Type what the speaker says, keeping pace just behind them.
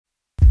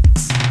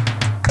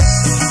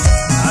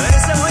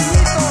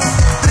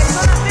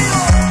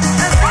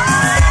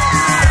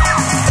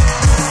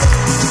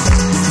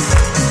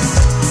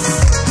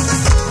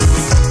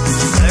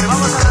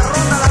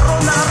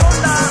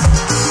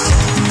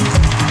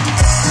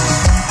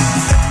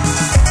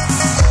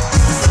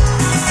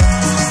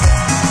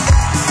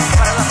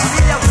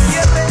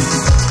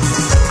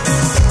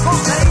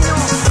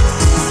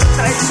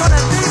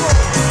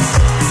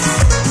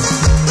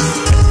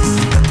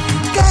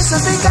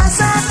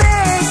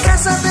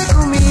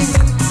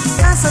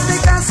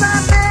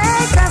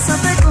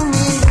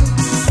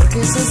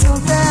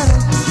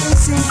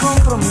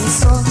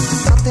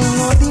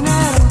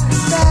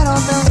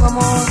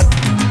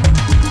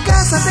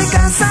Cásate,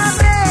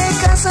 cásate,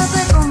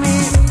 cásate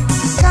conmigo.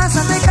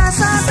 Cásate,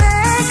 cásate,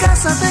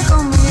 cásate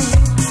conmigo.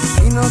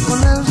 Y no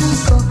con el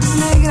rico,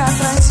 negra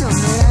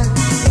traicionera.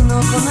 Y no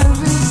con el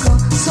rico,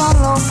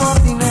 solo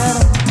por dinero.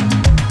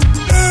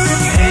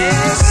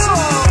 ¡Eso!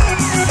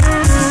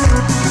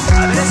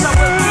 A ver esa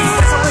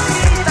vueltita, esa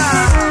vueltita.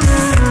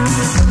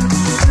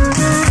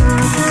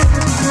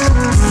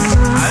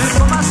 A ver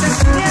con más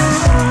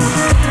sentimiento.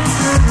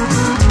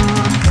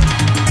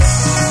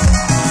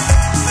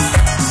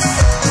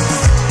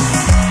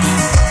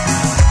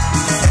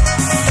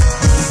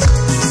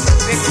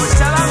 De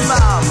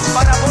Cochabamba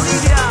para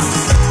Bolivia,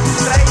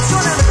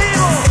 traición en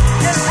vivo.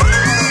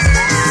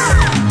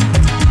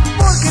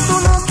 Porque tú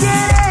no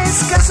quieres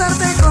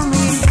casarte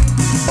conmigo.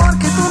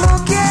 Porque tú no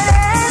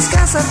quieres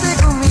casarte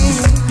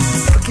conmigo.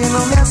 Porque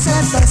no me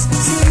aceptas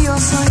si yo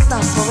soy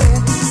tan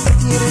pobre.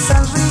 Quieres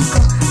al rico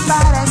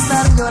para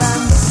estar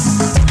llorando.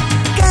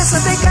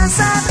 Cásate,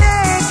 cásate,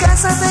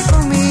 cásate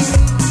conmigo.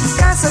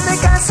 Cásate,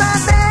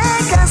 cásate,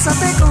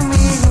 cásate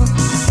conmigo.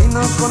 Y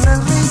no con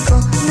el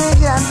rico,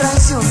 negra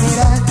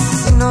traicionera.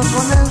 Y no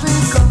con el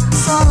rico,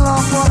 solo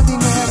por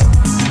dinero.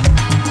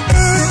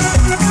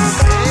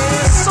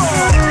 ¡Eso!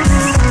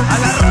 A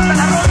la ronda, a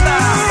la ronda.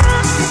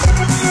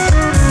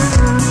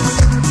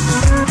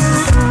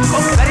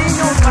 Con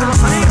cariño para los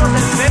amigos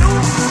del Perú.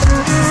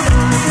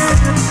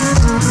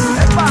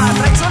 ¡Epa!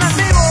 ¡Traición en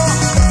vivo!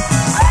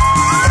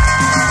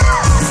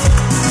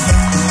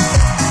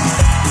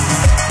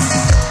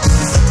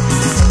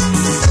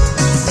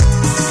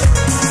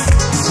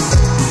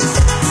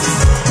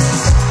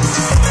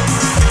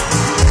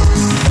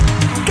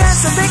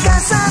 Cásate,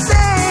 cásate,